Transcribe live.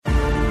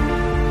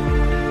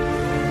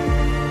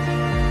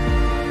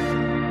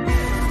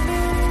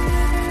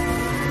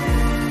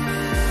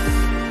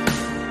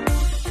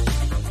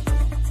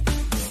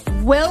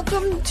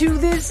Welcome to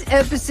this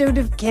episode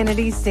of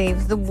Kennedy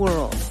Saves the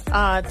World.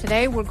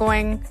 Today we're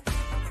going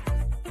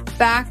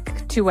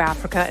back to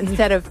Africa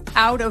instead of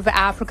out of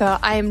Africa.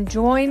 I am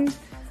joined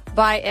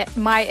by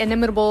my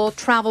inimitable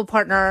travel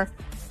partner,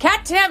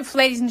 Kat Timpf,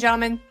 ladies and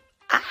gentlemen.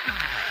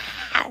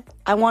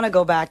 I want to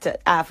go back to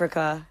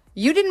Africa.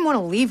 You didn't want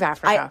to leave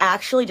Africa. I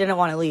actually didn't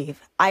want to leave.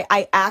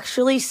 I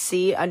actually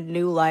see a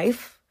new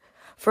life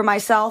for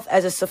myself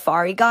as a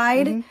safari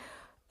guide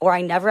where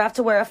I never have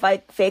to wear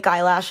a fake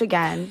eyelash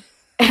again.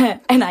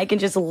 And I can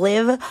just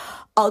live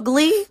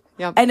ugly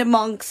and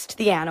amongst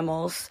the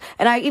animals.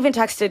 And I even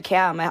texted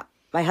Cam,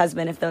 my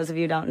husband, if those of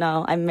you don't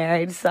know, I'm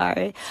married,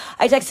 sorry.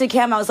 I texted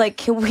Cam, I was like,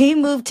 can we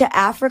move to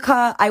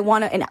Africa?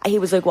 And he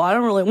was like, well, I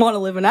don't really want to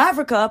live in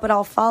Africa, but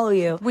I'll follow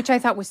you. Which I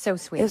thought was so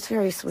sweet. It was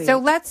very sweet. So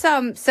let's,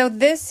 so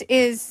this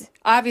is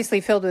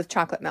obviously filled with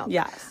chocolate milk.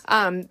 Yes.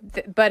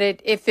 But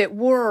if it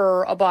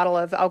were a bottle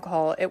of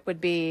alcohol, it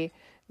would be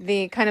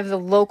the kind of the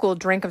local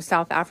drink of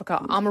South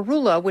Africa,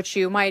 Amarula, which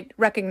you might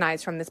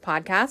recognize from this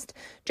podcast.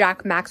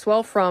 Jack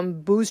Maxwell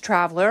from Booze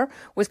Traveler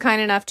was kind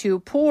enough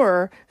to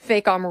pour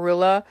fake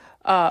Amarula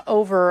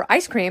over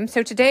ice cream.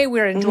 So today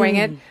we're enjoying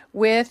it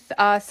with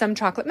some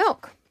chocolate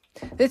milk.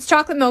 It's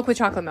chocolate milk with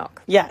chocolate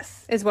milk.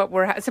 Yes. Is what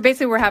so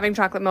basically we're having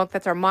chocolate milk.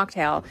 That's our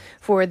mocktail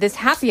for this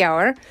happy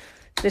hour,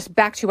 this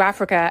Back to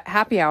Africa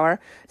happy hour.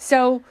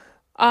 So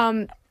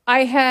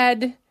I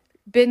had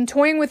been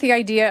toying with the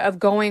idea of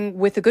going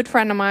with a good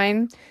friend of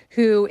mine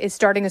who is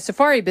starting a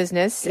safari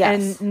business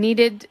and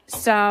needed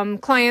some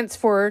clients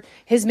for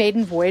his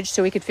maiden voyage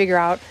so he could figure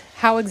out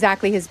how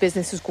exactly his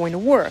business was going to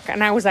work.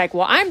 And I was like,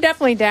 well, I'm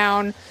definitely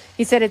down.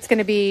 He said it's going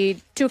to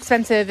be too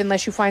expensive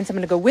unless you find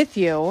someone to go with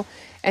you.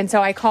 And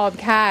so I called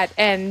Kat,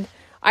 and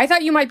I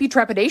thought you might be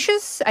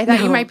trepidatious. I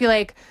thought you might be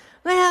like,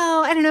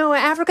 well, I don't know,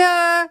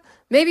 Africa,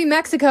 maybe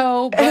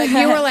Mexico, but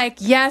you were like,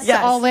 yes,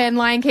 all in.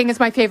 Lion King is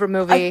my favorite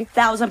movie.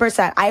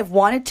 1,000%. I've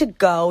wanted to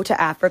go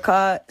to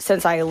Africa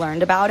since I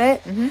learned about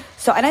it.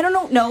 So, and I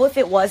don't know if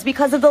it was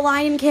because of the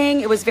Lion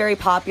King. It was very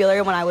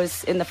popular when I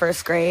was in the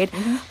first grade.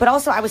 But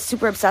also, I was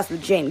super obsessed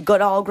with Jane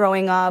Goodall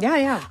growing up.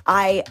 Yeah.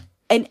 I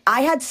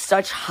had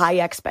such high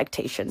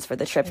expectations for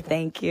the trip.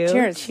 Thank you.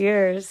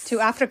 Cheers. To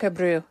Africa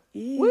Brew.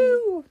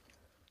 Woo!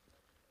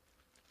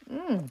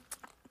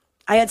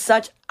 I had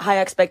such high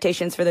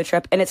expectations for the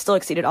trip, and it still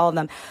exceeded all of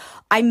them.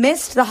 I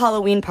missed the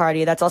Halloween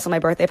party. That's also my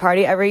birthday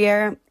party every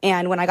year.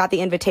 And when I got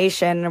the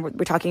invitation,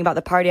 we're talking about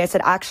the party, I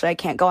said, actually, I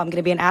can't go. I'm going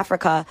to be in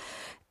Africa.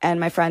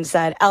 And my friend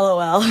said,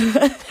 LOL.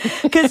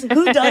 Because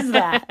who does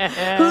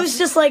that? Who's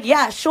just like,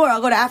 yeah, sure, I'll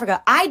go to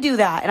Africa. I do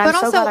that, and I'm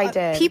so glad I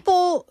did.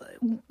 People,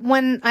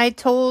 when I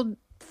told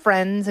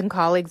friends and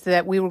colleagues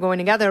that we were going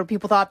together,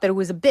 people thought that it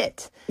was a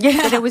bit,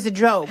 that it was a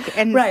joke.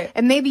 And,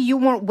 and maybe you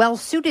weren't well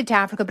suited to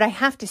Africa, but I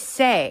have to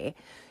say,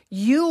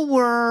 you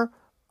were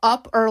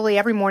up early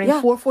every morning,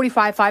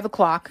 4:45, 5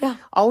 o'clock,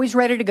 always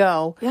ready to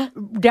go,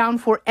 down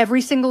for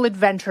every single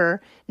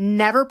adventure,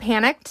 never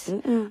panicked.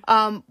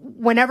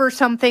 Whenever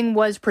something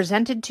was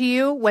presented to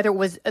you, whether it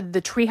was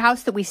the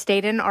treehouse that we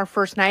stayed in our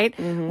first night,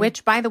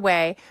 which, by the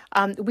way,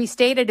 we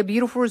stayed at a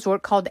beautiful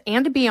resort called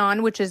And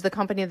Beyond, which is the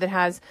company that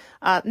has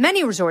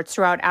many resorts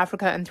throughout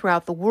Africa and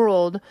throughout the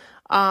world.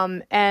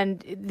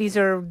 And these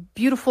are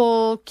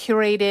beautiful,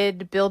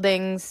 curated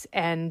buildings,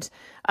 and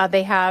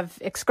they have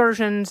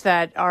excursions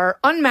that are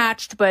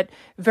unmatched but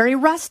very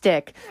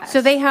rustic.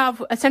 So they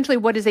have essentially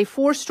what is a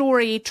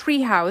 4-story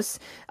treehouse.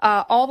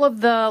 All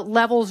of the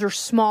levels are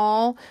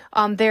small.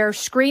 They're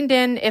screened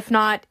in, if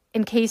not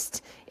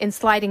encased in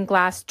sliding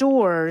glass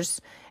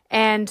doors.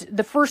 And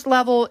the first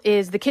level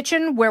is the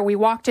kitchen, where we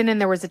walked in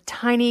and there was a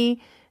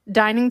tiny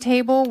dining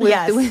table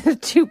with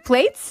 2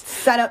 plates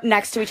set up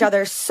next to each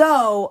other.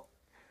 So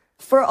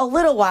for a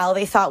little while,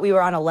 they thought we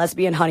were on a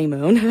lesbian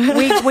honeymoon.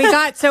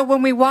 So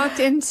when we walked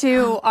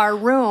into our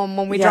room,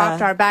 when we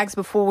dropped our bags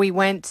before we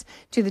went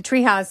to the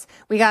treehouse,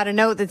 we got a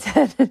note that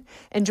said,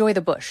 enjoy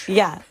the bush.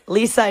 Yeah.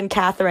 Lisa and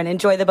Catherine,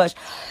 enjoy the bush.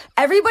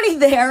 Everybody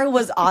there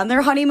was on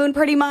their honeymoon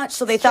pretty much.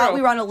 So they thought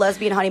we were on a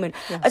lesbian honeymoon,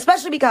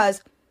 especially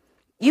because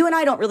you and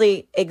I don't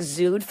really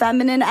exude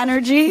feminine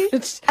energy.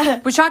 Which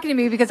was shocking to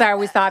me because I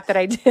always thought that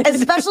I did.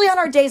 Especially on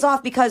our days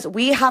off, because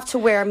we have to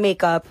wear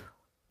makeup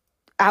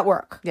at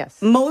work.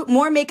 Yes.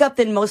 More makeup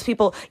than most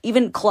people,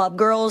 even club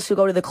girls who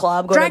go to the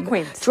club. Drag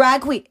queens. Drag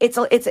queen.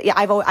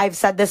 I've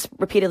said this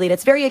repeatedly.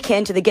 It's very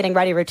akin to the getting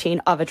ready routine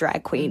of a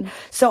drag queen.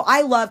 So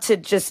I love to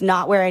just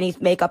not wear any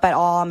makeup at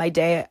all on my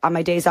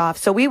days off.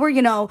 So we were,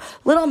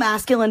 little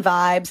masculine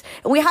vibes.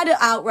 And we had to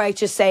outright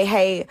just say,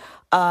 hey,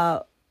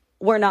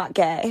 we're not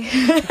gay.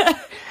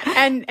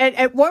 And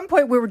at one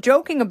point we were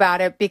joking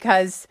about it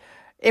because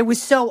it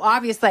was so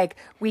obvious. Like,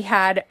 we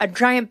had a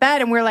giant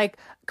bed and we're like,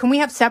 can we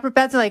have separate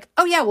beds? They're like,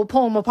 oh yeah, we'll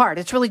pull them apart.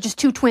 It's really just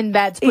 2 twin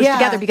beds pushed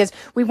together because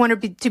we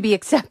want to be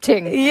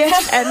accepting. Yeah.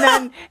 And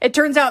then it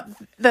turns out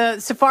the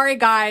safari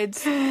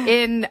guides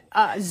in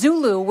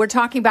Zulu were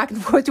talking back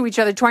and forth to each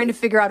other, trying to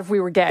figure out if we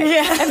were gay.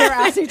 Yeah. And they were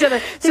asking each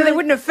other, so they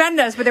wouldn't offend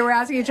us, but they were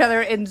asking each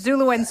other in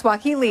Zulu and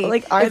Swahili,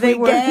 like, are they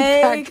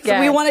gay?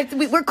 Gay.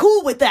 We're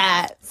cool with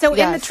that. So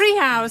in the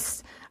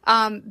treehouse,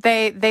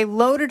 They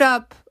loaded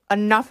up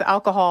enough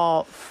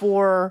alcohol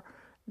for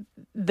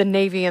the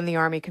Navy and the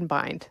Army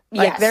combined.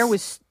 Like, there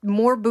was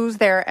more booze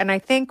there, and I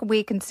think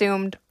we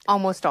consumed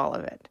almost all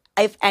of it.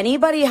 If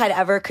anybody had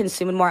ever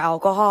consumed more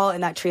alcohol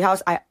in that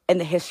treehouse, in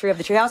the history of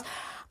the treehouse,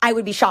 I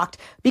would be shocked,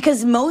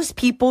 because most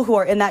people who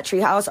are in that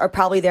treehouse are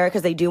probably there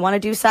because they do want to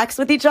do sex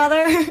with each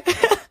other.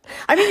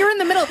 I mean, you're in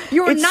the middle.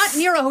 You were not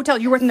near a hotel.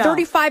 You were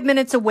 35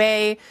 minutes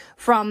away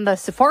from the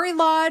safari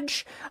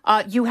lodge.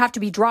 You have to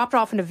be dropped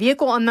off in a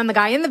vehicle, and then the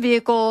guy in the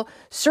vehicle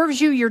serves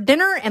you your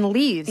dinner and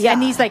leaves. Yeah.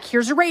 And he's like,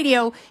 here's a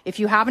radio. If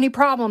you have any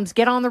problems,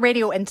 get on the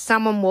radio and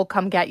someone will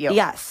come get you.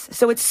 Yes.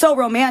 So it's so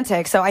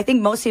romantic. So I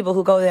think most people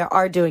who go there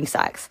are doing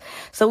sex.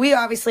 So we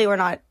obviously were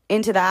not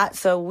into that,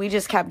 so we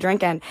just kept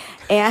drinking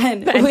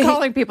and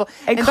calling people.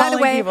 And by the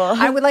way,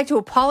 I would like to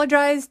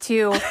apologize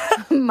to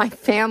my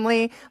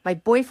family, my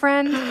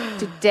boyfriend,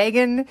 to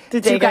Dagan, to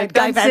Guy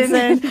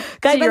Benson.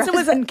 Guy Benson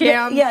was in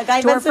Cam. Yeah,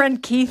 Guy to Benson. Our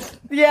friend Keith.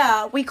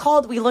 Yeah, we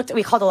called a lot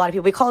of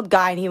people. We called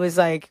Guy, and he was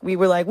like, we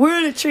were like, we're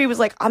in a tree. He was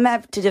like, I'm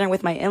out to dinner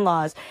with my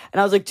in-laws, and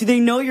I was like, do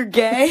they know you're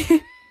gay?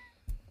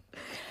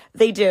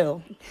 They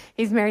do.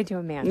 He's married to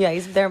a man. Yeah,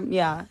 he's there.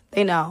 Yeah,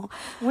 they know.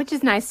 Which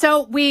is nice.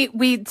 So we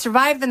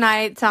survived the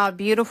night, saw a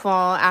beautiful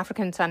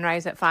African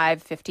sunrise at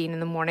 5:15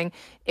 in the morning.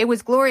 It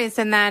was glorious.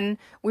 And then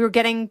we were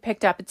getting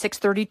picked up at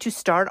 6:30 to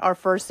start our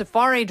first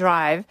safari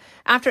drive.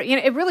 After,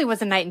 it really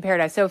was a night in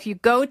paradise. So if you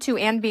go to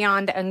And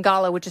Beyond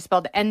Ngala, which is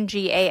spelled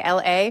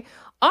Ngala,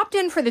 opt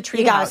in for the treehouse.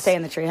 You gotta stay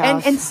in the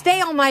treehouse. And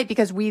stay all night,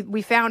 because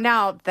we found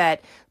out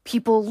that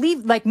people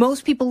leave, like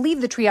most people leave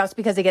the treehouse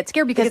because they get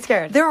scared, because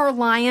there are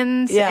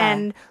lions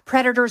and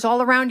predators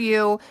all around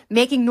you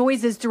making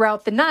noises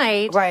throughout the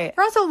night. Right.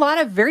 There are also a lot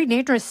of very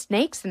dangerous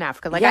snakes in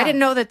Africa. Like, I didn't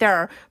know that there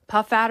are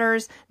puff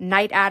adders,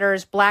 night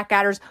adders, black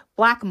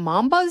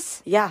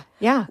mambas. Yeah.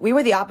 Yeah. We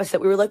were the opposite.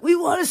 We were like, we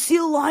want to see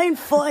a lion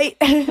fight.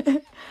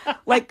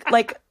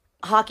 like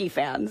hockey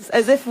fans,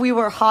 as if we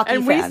were hockey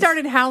fans. And we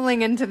started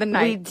howling into the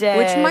night. We did.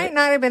 Which might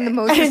not have been the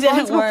most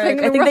responsible thing in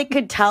the world. I think they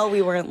could tell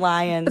we weren't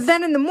lions. But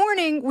then in the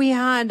morning, we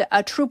had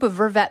a troop of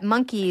vervet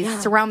monkeys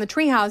surround the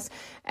treehouse,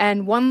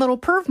 and one little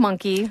perv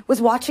monkey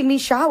was watching me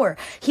shower.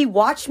 He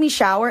watched me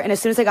shower, and as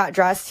soon as I got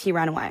dressed, he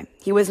ran away.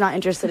 He was not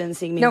interested in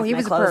seeing me with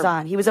my clothes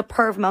on. He was a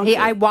perv monkey.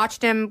 I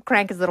watched him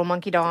crank his little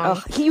monkey dong.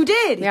 Oh, you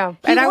did? Yeah.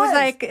 I was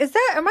like,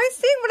 am I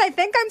seeing what I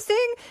think I'm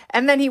seeing?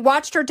 And then he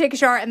watched her take a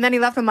shower, and then he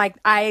left. I'm like,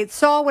 I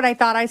saw what I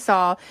thought I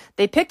saw.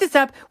 They picked us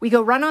up. We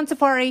go run on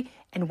safari,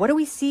 and what do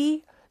we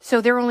see? So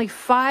there are only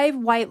 5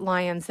 white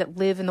lions that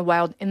live in the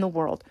wild in the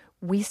world.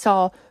 We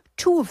saw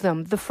 2 of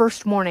them the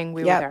first morning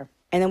we were there.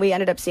 And then we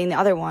ended up seeing the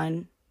other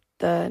one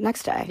the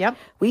next day. Yep.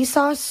 We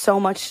saw so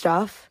much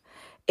stuff.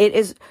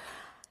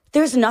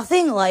 There's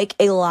nothing like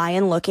a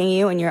lion looking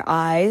you in your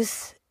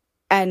eyes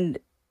and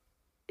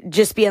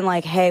just being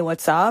like, hey,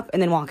 what's up?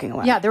 And then walking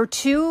away. Yeah, there were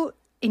 2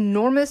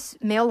 enormous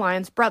male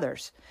lions,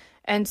 brothers.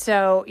 And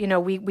so,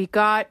 we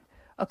got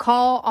a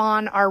call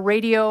on our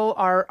radio.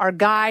 Our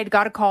guide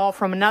got a call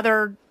from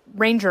another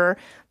ranger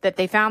that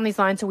they found these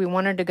lions, so we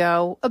wanted to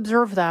go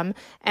observe them.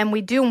 And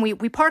we do, and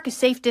we park a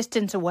safe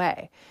distance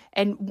away.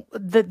 And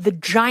the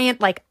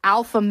giant, like,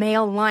 alpha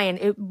male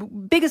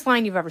lion, biggest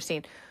lion you've ever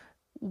seen,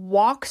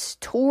 walks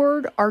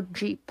toward our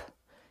Jeep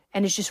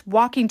and is just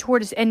walking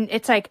toward us. And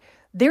it's like,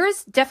 there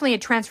is definitely a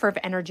transfer of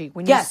energy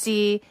when you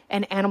see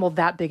an animal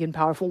that big and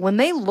powerful. When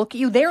they look at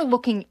you, they're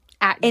looking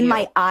at you. In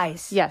my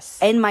eyes. Yes.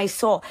 In my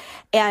soul.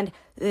 And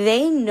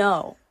they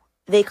know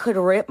they could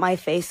rip my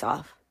face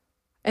off.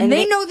 And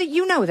they know that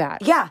you know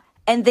that. Yeah.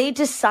 And they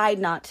decide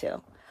not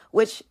to,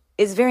 which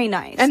is very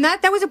nice. And that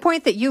was a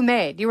point that you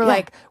made. You were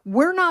like,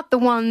 we're not the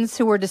ones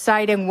who are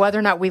deciding whether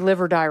or not we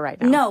live or die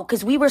right now. No,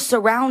 because we were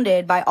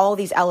surrounded by all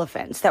these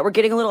elephants that were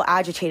getting a little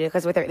agitated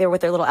because they were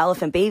with their little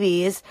elephant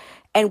babies.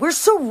 And we're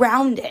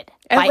surrounded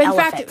by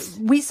elephants. In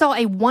fact, we saw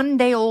a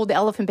 1-day-old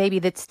elephant baby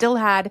that still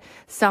had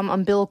some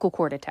umbilical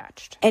cord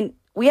attached. And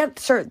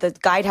the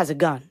guide has a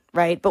gun,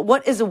 right? But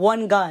what is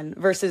one gun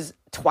versus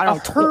a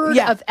herd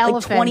of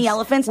elephants, like 20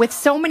 elephants with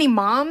so many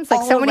moms,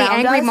 like so many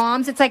angry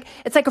moms? It's like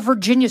a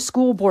Virginia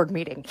school board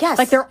meeting. Yes,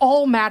 like they're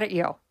all mad at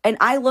you. And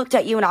I looked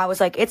at you and I was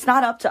like, it's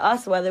not up to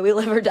us whether we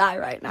live or die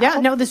right now.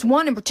 Yeah, no, this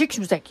one in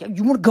particular was like,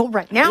 you want to go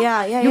right now?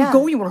 Yeah. You want to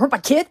go? You want to hurt my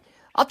kid?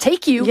 I'll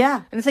take you.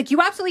 Yeah. And it's like, you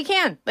absolutely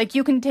can. Like,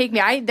 you can take me.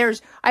 I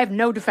have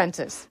no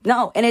defenses.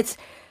 No, and it's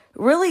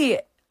really,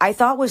 I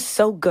thought was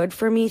so good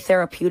for me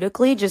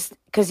therapeutically, just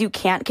because you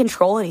can't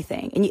control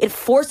anything. And it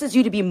forces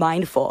you to be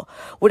mindful.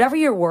 Whatever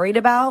you're worried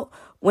about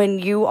when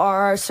you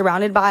are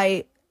surrounded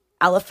by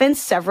elephants,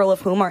 several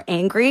of whom are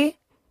angry,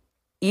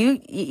 you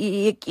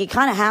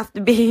kind of have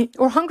to be.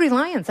 Or hungry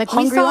lions. Like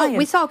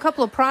we saw a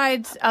couple of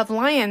prides of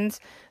lions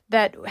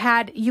that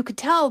had, you could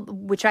tell,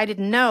 which I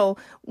didn't know,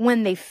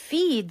 when they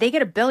feed, they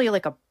get a belly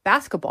like a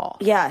basketball.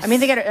 Yes. I mean,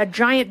 they get a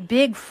giant,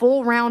 big,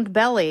 full round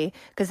belly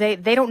because they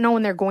don't know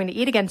when they're going to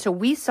eat again. So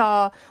we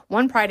saw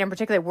one pride in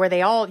particular where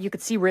you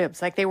could see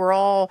ribs. Like it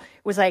was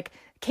like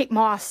Kate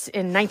Moss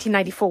in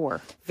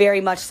 1994.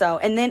 Very much so.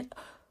 And then,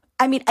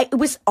 I mean, it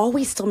was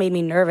always still made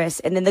me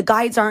nervous. And then the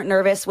guides aren't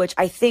nervous, which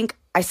I think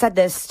I said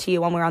this to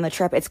you when we were on the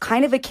trip. It's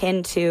kind of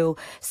akin to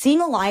seeing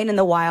a lion in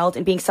the wild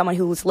and being someone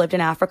who's lived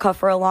in Africa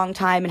for a long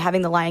time and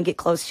having the lion get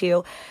close to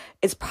you.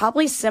 It's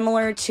probably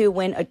similar to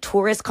when a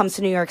tourist comes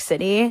to New York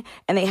City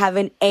and they have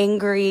an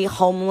angry,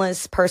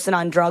 homeless person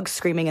on drugs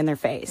screaming in their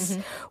face.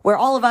 Where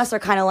all of us are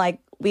kind of like,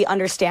 we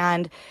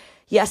understand,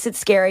 yes, it's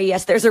scary.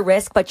 Yes, there's a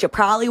risk, but you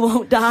probably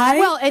won't die.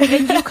 Well, and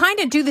you kind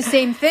of do the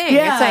same thing.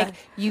 Yeah. It's like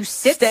you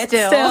sit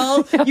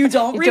still. You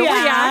don't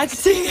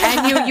react.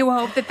 And you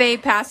hope that they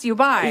pass you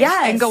by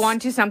and go on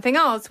to something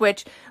else,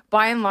 which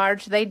by and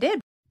large they did.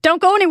 Don't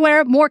go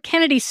anywhere. More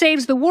Kennedy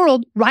Saves the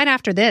World right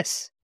after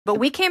this. But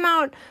we came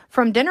out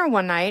from dinner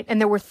one night and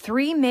there were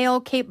 3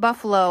 male Cape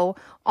buffalo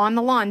on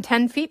the lawn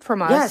 10 feet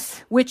from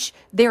us, which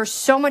they're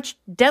so much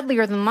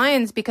deadlier than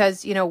lions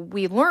because, you know,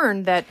 we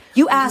learned that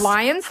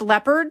lions,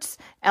 leopards,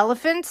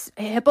 elephants,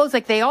 hippos,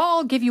 like they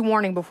all give you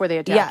warning before they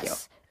attack you.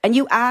 And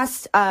you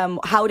asked,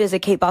 how does a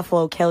Cape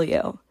buffalo kill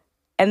you?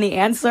 And the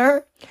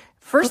answer?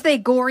 First, they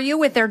gore you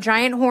with their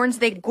giant horns.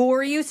 They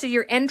gore you so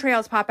your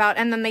entrails pop out.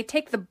 And then they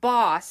take the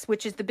boss,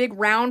 which is the big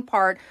round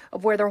part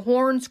of where their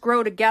horns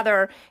grow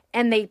together,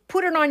 and they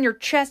put it on your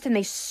chest and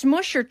they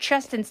smush your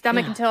chest and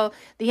stomach until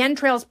the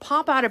entrails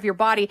pop out of your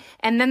body.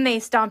 And then they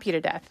stomp you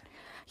to death.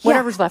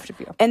 Whatever's left of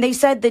you. And they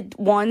said the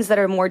ones that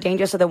are more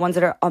dangerous are the ones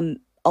that are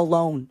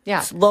alone.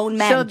 Yeah. Lone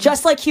men,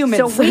 just like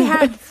humans. So we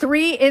had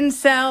 3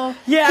 incel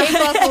Cape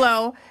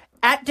buffalo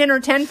at dinner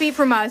 10 feet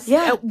from us.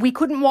 We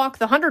couldn't walk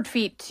the 100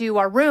 feet to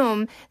our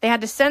room. They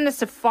had to send a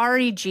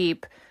safari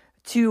jeep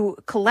to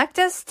collect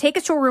us, take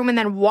us to a room, and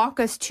then walk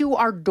us to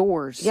our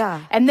doors.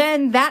 And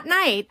then that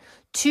night,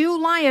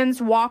 2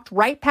 lions walked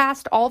right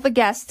past all the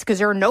guests because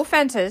there are no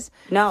fences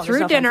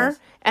through dinner. Fences.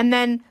 And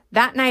then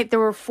that night, there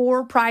were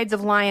 4 prides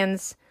of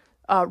lions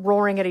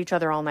roaring at each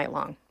other all night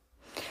long.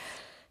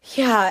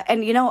 Yeah.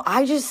 And, you know,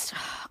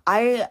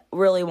 I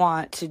really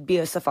want to be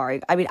a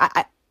safari. I mean,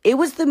 it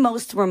was the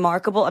most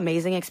remarkable,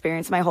 amazing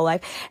experience of my whole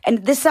life.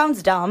 And this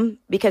sounds dumb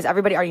because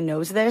everybody already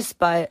knows this,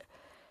 but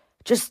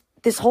just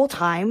this whole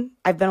time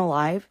I've been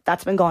alive,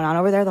 that's been going on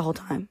over there the whole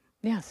time.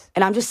 Yes.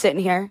 And I'm just sitting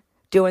here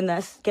doing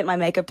this, getting my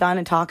makeup done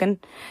and talking.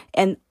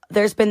 And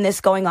there's been this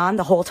going on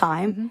the whole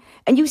time.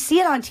 And you see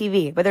it on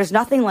TV, but there's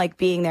nothing like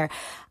being there.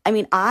 I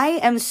mean, I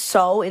am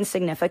so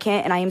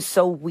insignificant and I am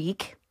so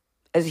weak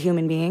as a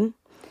human being.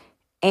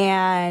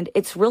 And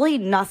it's really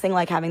nothing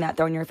like having that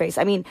thrown in your face.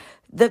 I mean,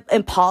 the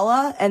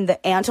impala and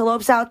the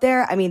antelopes out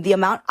there, I mean, the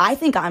amount, I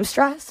think I'm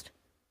stressed.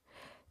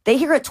 They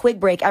hear a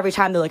twig break every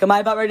time. They're like, am I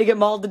about ready to get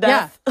mauled to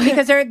death? Yeah,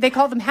 because they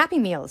call them Happy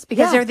Meals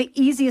because they're the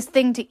easiest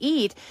thing to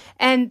eat.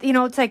 And, you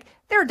know, it's like,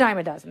 they're a dime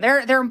a dozen.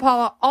 They're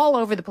impala all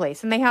over the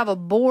place. And they have a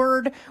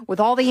board with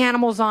all the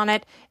animals on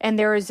it. And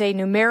there is a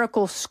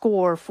numerical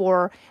score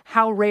for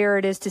how rare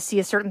it is to see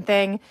a certain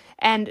thing.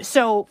 And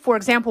so, for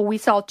example, we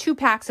saw 2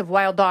 packs of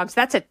wild dogs.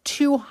 That's a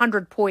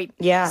 200-point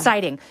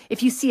sighting.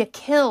 If you see a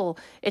kill,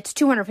 it's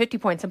 250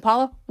 points.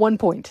 Impala, 1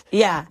 point.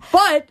 Yeah.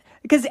 But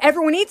because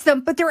everyone eats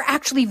them, but they're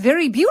actually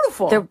very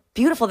beautiful. They're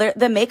beautiful.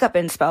 The makeup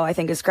inspo, I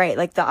think, is great.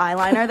 Like the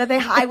eyeliner that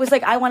I was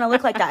like, I want to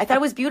look like that. I thought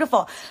it was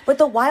beautiful. But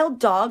the wild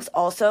dogs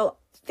also,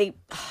 they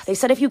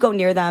said if you go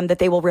near them that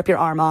they will rip your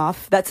arm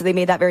off. They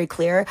made that very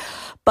clear.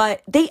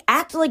 But they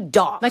act like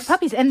dogs. Like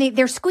puppies. And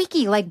they're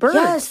squeaky like birds.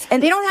 Yes.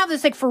 And they don't have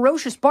this like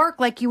ferocious bark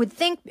like you would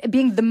think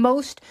being the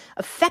most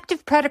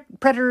effective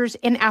predators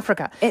in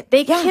Africa.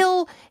 They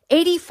kill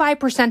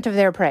 85% of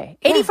their prey.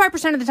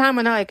 85% of the time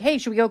when they're like, hey,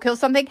 should we go kill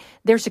something?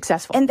 They're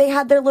successful. And they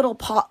had their little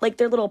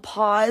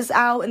paws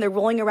out and they're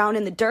rolling around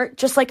in the dirt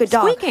just like a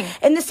dog. Squeaking.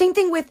 And the same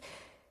thing with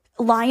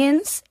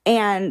lions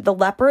and the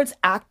leopards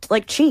act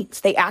like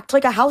cheats. They act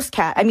like a house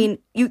cat. I mean,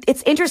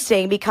 it's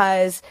interesting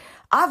because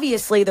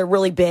obviously they're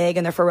really big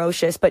and they're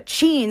ferocious, but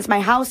Cheens,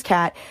 my house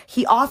cat,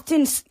 he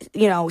often,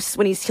 you know,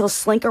 when he'll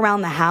slink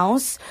around the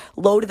house,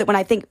 loaded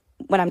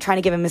when I'm trying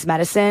to give him his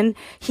medicine,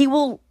 he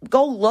will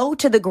go low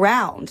to the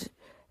ground.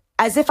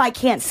 As if I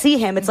can't see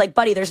him. It's like,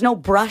 buddy, there's no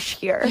brush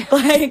here.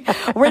 Like,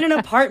 we're in an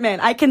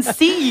apartment. I can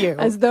see you.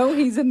 As though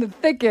he's in the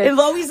thicket. As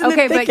though he's in the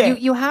thicket. Okay,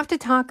 but you have to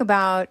talk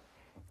about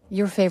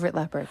your favorite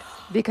leopard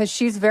because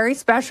she's very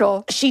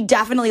special. She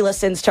definitely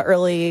listens to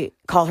Early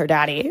Call Her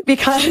Daddy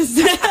because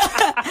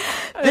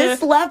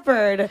this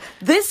leopard,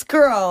 this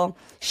girl,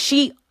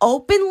 she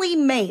openly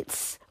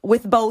mates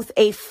with both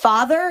a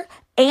father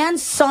and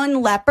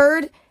son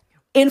leopard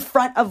in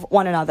front of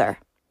one another.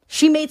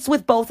 She mates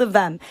with both of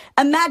them.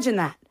 Imagine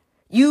that.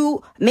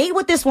 You mate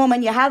with this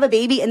woman, you have a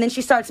baby, and then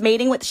she starts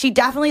mating with, she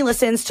definitely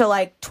listens to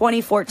like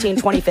 2014,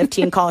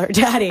 2015 Call Her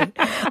Daddy.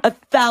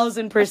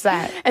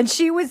 1,000%. And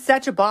she was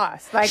such a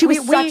boss. Like she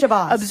was such a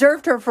boss.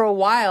 Observed her for a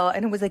while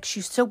and it was like,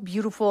 she's so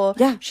beautiful.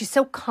 Yeah. She's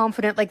so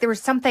confident. Like there was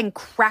something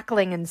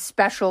crackling and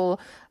special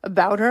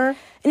about her.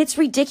 And it's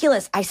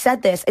ridiculous. I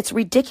said this. It's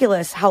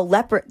ridiculous how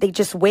leopard, they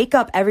just wake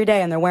up every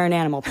day and they're wearing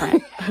animal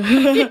print.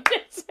 You did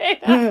say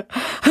that.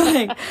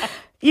 Like,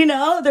 you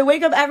know, they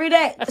wake up every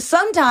day.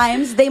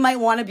 Sometimes they might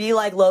want to be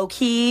like low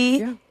key.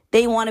 Yeah.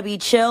 They want to be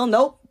chill.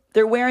 Nope.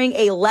 They're wearing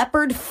a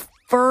leopard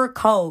fur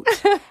coat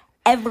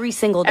every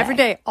single day. Every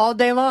day, all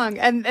day long.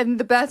 And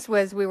the best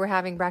was we were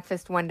having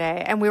breakfast one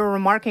day and we were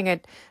remarking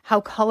at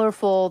how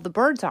colorful the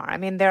birds are. I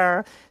mean, there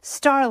are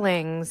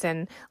starlings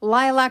and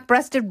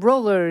lilac-breasted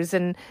rollers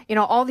and, you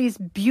know, all these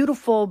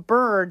beautiful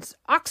birds,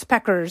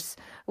 oxpeckers,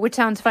 which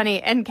sounds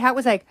funny. And Kat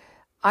was like,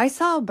 I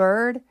saw a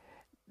bird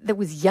that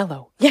was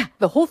yellow. Yeah.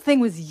 The whole thing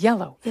was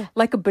yellow. Yeah.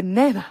 Like a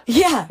banana.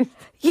 Yeah.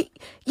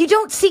 You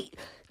don't see...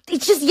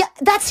 It's just, yeah,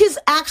 that's his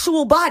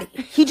actual body.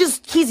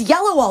 He's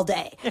yellow all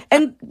day.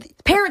 And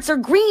parrots are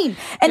green.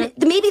 And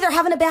maybe they're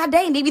having a bad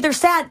day. Maybe they're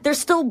sad. They're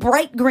still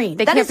bright green.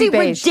 That is a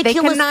beige. They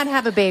cannot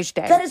have a beige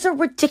day. That is a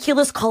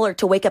ridiculous color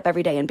to wake up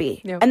every day and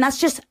be. Yep. And that's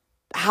just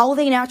how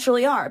they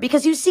naturally are.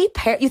 Because you see,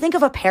 you think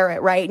of a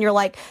parrot, right? And you're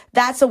like,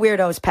 that's a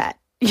weirdo's pet.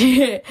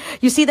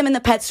 You see them in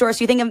the pet store,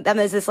 so you think of them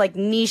as this like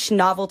niche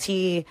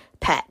novelty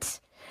pet.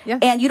 Yeah.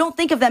 And you don't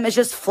think of them as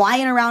just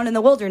flying around in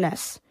the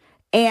wilderness.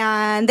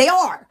 And they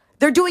are.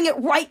 They're doing it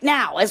right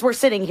now as we're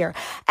sitting here.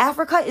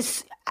 Africa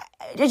is,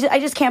 I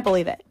just can't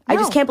believe it. No. I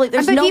just can't believe,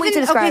 there's no way to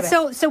describe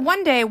it. So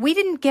one day we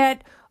didn't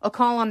get a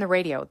call on the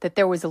radio that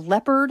there was a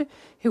leopard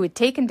who had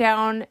taken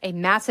down a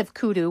massive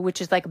kudu, which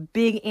is like a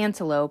big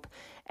antelope,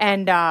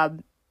 and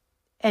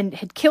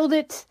had killed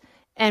it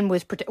and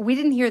was, we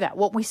didn't hear that.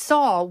 What we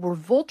saw were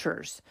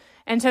vultures.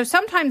 And so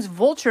sometimes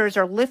vultures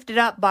are lifted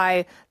up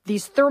by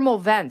these thermal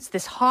vents,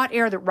 this hot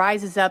air that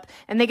rises up,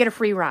 and they get a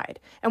free ride.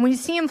 And when you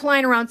see them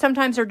flying around,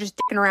 sometimes they're just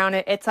dicking around.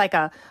 It's like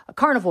a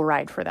carnival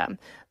ride for them.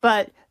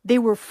 But they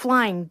were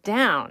flying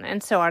down.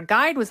 And so our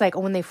guide was like, oh,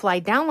 when they fly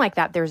down like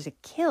that, there's a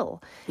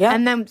kill. Yeah.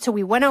 And then so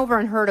we went over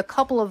and heard a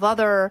couple of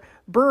other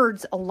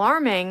birds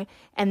alarming.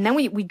 And then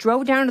we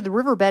drove down to the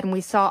riverbed and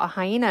we saw a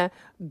hyena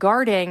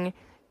guarding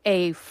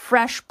a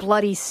fresh,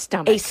 bloody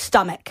stomach. A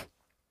stomach.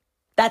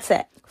 That's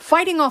it.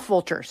 Fighting off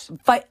vultures.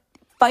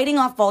 Fighting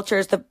off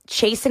vultures,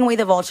 chasing away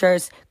the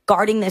vultures,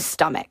 guarding this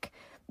stomach.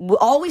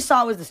 All we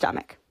saw was the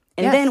stomach.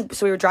 And then,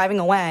 so we were driving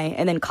away,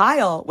 and then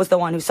Kyle was the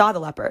one who saw the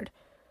leopard.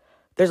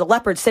 There's a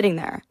leopard sitting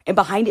there, and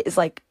behind it is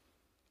like,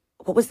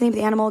 what was the name of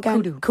the animal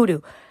again?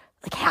 Kudu.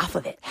 Like half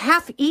of it.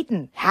 Half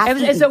eaten. It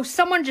was as though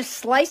someone just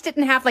sliced it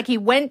in half, like he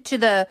went to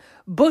the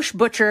bush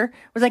butcher,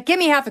 was like, give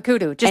me half a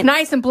kudu, just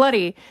nice and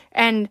bloody.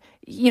 And,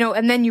 you know,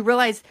 and then you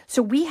realize,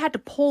 so we had to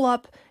pull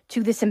up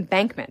to this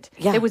embankment.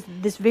 Yeah. There was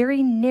this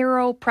very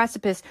narrow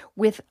precipice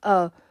with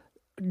a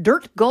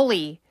dirt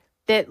gully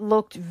that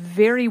looked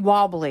very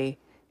wobbly,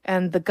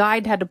 and the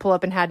guide had to pull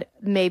up and had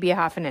maybe a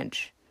half an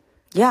inch.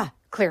 Yeah.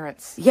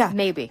 Clearance. Yeah.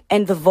 Maybe.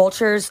 And the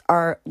vultures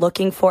are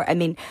looking for, I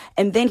mean,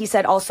 and then he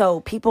said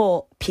also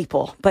people,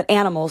 but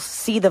animals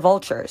see the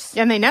vultures.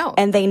 And they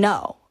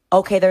know.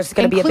 Okay, there's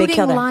going to be a big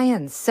kill there.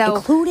 Lions.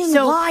 Including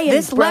lions,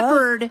 this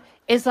leopard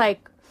is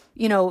like,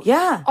 you know,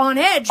 on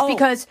edge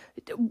because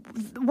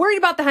worried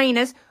about the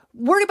hyenas,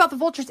 worried about the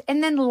vultures,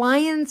 and then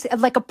lions,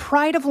 like a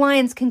pride of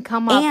lions, can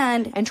come up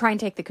and try and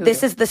take the kudu.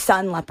 This is the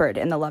sun leopard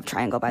in the love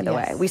triangle, by the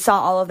way. We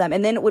saw all of them.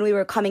 And then when we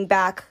were coming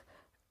back,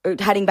 or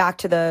heading back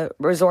to the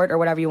resort or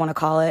whatever you want to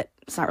call it,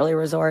 it's not really a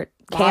resort,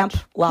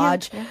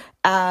 lodge.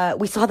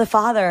 We saw the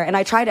father, and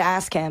I tried to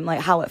ask him like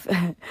how it.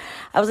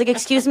 I was like,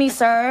 "Excuse me,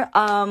 sir,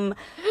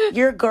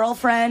 your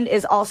girlfriend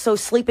is also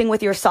sleeping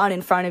with your son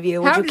in front of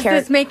you. How does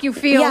this make you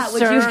feel,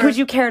 sir? Would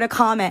you care to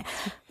comment?"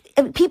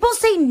 People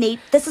say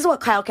this is what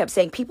Kyle kept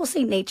saying. People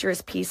say nature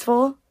is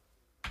peaceful.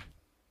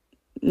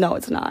 No,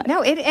 it's not.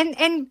 No,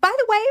 and by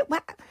the way,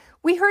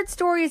 we heard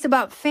stories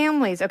about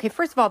families. Okay,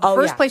 first of all, the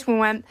first place we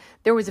went,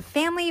 there was a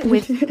family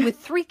with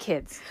 3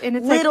 kids, and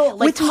it's like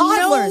with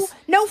toddlers,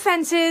 no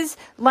fences,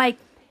 like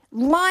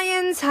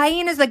lions,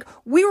 hyenas. Like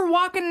we were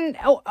walking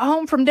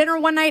home from dinner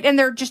one night, and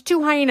there are just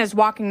 2 hyenas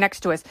walking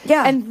next to us.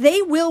 Yeah, and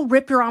they will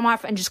rip your arm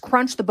off and just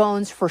crunch the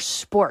bones for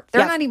sport.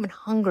 They're not even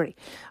hungry,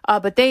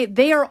 but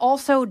they are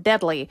also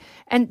deadly.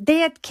 And they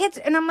had kids,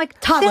 and I'm like,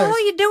 toddlers. What the hell are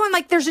you doing?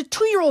 Like, there's a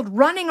 2-year-old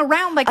running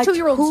around like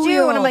 2-year-olds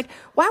do, and I'm like,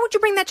 why would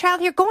you bring that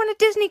child here? Go on a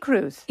Disney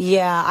cruise.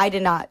 Yeah, I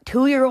did not.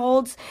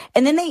 2-year-olds,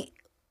 and then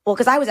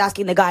because I was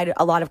asking the guide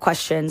a lot of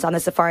questions on the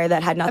safari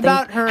that had nothing...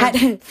 About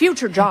her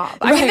future job.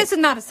 I mean, this is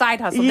not a side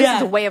hustle. This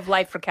is a way of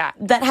life for Kat.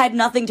 That had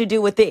nothing to do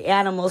with the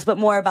animals, but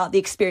more about the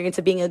experience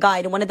of being a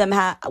guide. And one of them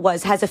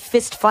has a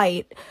fist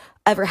fight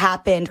ever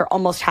happened or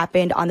almost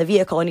happened on the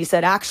vehicle? And he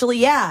said, actually,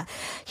 yeah.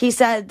 He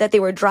said that they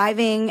were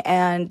driving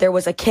and there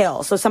was a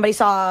kill. So somebody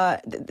saw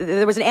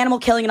there was an animal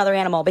killing another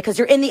animal because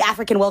you're in the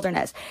African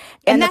wilderness.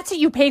 And that's what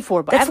you pay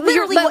for. That's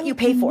literally what you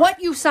pay for.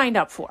 What you signed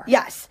up for.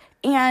 Yes.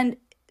 And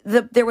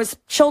there was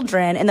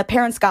children and the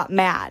parents got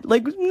mad.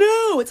 Like,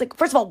 no. It's like,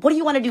 first of all, what do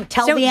you want to do?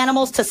 Tell the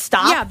animals to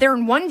stop? Yeah, they're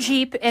in one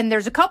Jeep and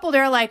there's a couple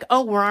there like,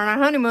 oh, we're on our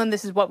honeymoon.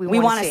 This is what we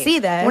want to see.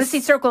 this. We want to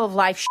see Circle of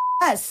Life.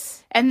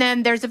 Yes. And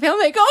then there's a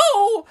family like,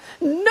 oh,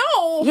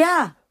 no.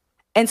 Yeah.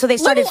 And so they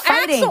started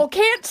fighting. Axel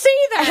can't see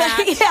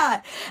that.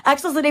 Yeah.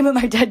 Axel's the name of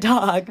my dead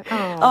dog.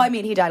 Oh, I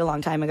mean, he died a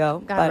long time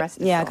ago. God rest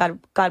his soul.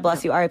 God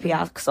bless you. R.I.P.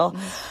 Axel.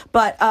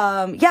 But,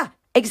 yeah,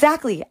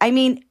 exactly. I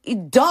mean,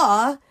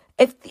 duh.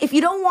 If you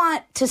don't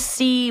want to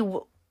see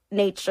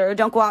nature.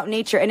 Don't go out in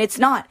nature. And it's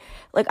not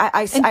like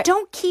and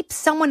don't keep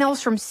someone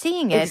else from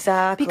seeing it.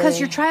 Exactly. Because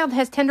your child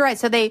has tender eyes.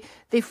 So they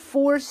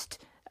forced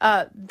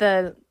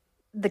the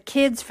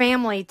kid's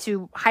family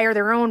to hire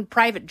their own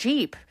private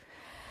Jeep.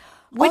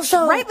 Which,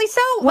 also, rightly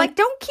so. Like,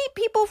 don't keep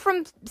people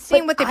from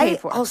seeing what they paid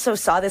for. I also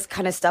saw this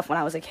kind of stuff when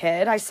I was a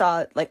kid. I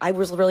saw, like, I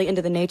was really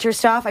into the nature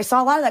stuff. I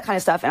saw a lot of that kind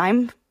of stuff,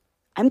 and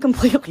I'm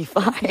completely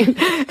fine.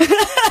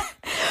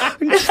 I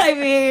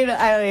mean,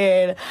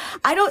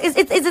 I don't. Is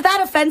it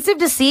that offensive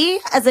to see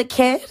as a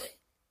kid?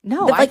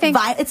 No, I think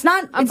it's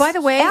not. It's by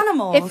the way,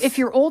 animals. If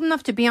you're old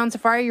enough to be on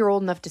safari, you're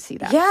old enough to see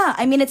that. Yeah,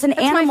 I mean, it's an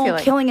animal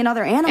killing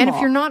another animal. And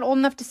if you're not old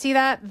enough to see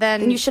that,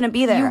 then you shouldn't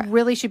be there. You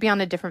really should be on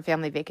a different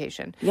family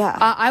vacation. Yeah,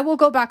 I will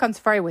go back on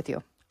safari with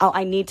you. Oh,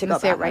 I need to go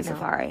back on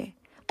safari.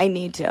 I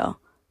need to.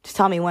 Just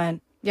tell me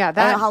when. Yeah, I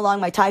don't know how long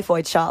my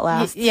typhoid shot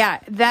lasts. Yeah,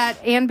 that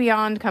And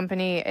Beyond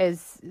company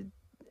is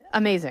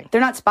amazing.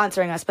 They're not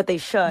sponsoring us, but they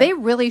should. They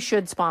really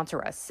should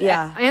sponsor us.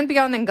 Yeah. And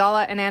Beyond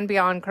Ngala and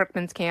Beyond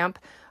Kirkman's Camp.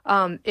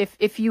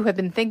 If you have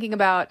been thinking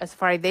about a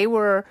safari, they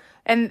were,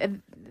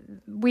 and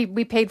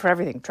we paid for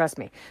everything, trust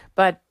me.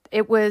 But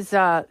it was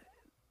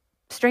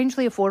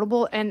strangely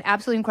affordable and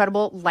absolutely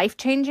incredible,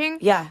 life-changing.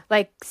 Yeah.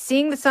 Like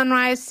seeing the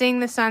sunrise, seeing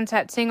the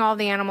sunset, seeing all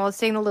the animals,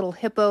 seeing the little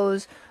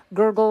hippos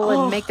gurgle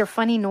and make their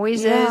funny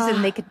noises,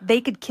 and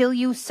they could kill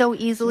you so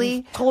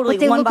easily. Totally, but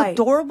they one look bite.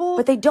 Adorable.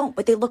 But they don't.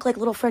 But they look like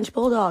little French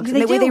bulldogs. They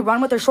and the way do. they run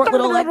with their short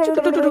little legs.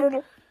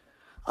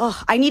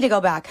 Oh, I need to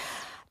go back.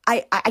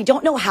 I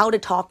don't know how to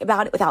talk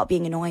about it without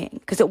being annoying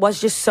because it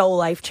was just so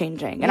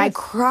life-changing. And I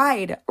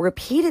cried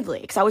repeatedly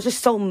because I was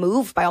just so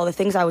moved by all the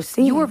things I was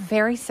seeing. You were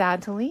very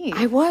sad to leave.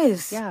 I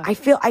was. Yeah.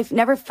 I've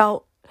never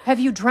felt. Have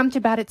you dreamt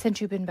about it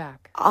since you've been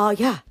back?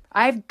 Yeah.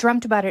 I've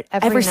dreamt about it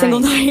every night. Single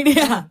night,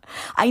 yeah.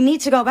 I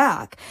need to go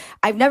back.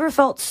 I've never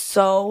felt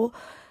so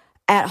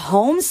at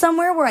home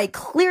somewhere where I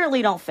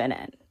clearly don't fit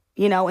in.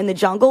 You know, in the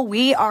jungle,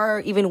 we are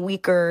even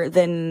weaker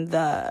than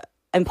the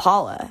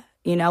impala.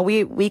 You know,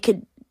 we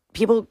could,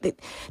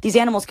 these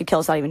animals could kill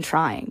us without even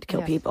trying to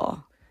kill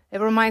people. It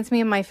reminds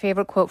me of my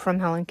favorite quote from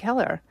Helen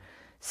Keller.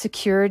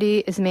 Security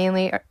is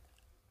mainly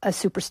a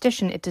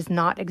superstition. It does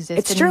not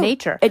exist in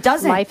nature. It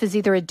doesn't. Life is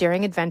either a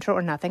daring adventure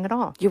or nothing at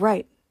all. You're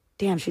right.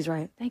 Damn, she's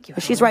right. Thank you,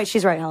 Helen.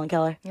 She's right, Helen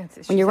Keller.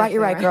 Yes, when you're right,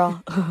 you're right,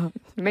 girl.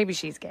 Maybe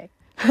she's gay.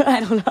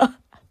 I don't know.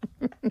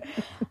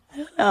 I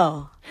don't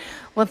know.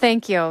 Well,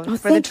 thank you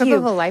for the trip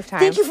of a lifetime.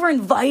 Thank you for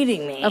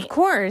inviting me. Of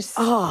course.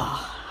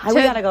 Oh, we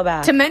gotta go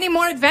back. To many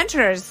more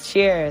adventures.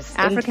 Cheers.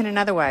 African and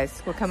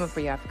otherwise. We're coming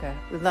for you, Africa.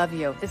 We love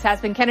you. This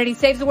has been Kennedy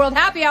Saves the World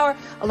Happy Hour,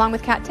 along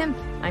with Kat Tim.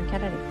 I'm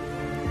Kennedy.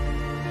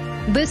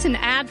 Listen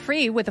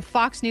ad-free with the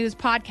Fox News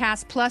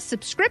Podcast Plus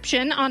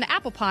subscription on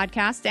Apple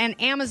Podcasts, and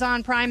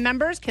Amazon Prime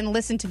members can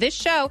listen to this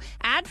show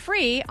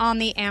ad-free on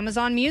the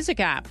Amazon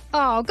Music app.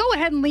 Oh, go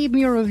ahead and leave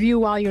me a review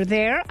while you're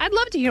there. I'd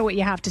love to hear what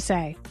you have to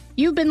say.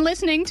 You've been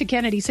listening to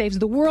Kennedy Saves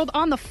the World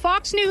on the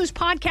Fox News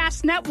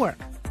Podcast Network.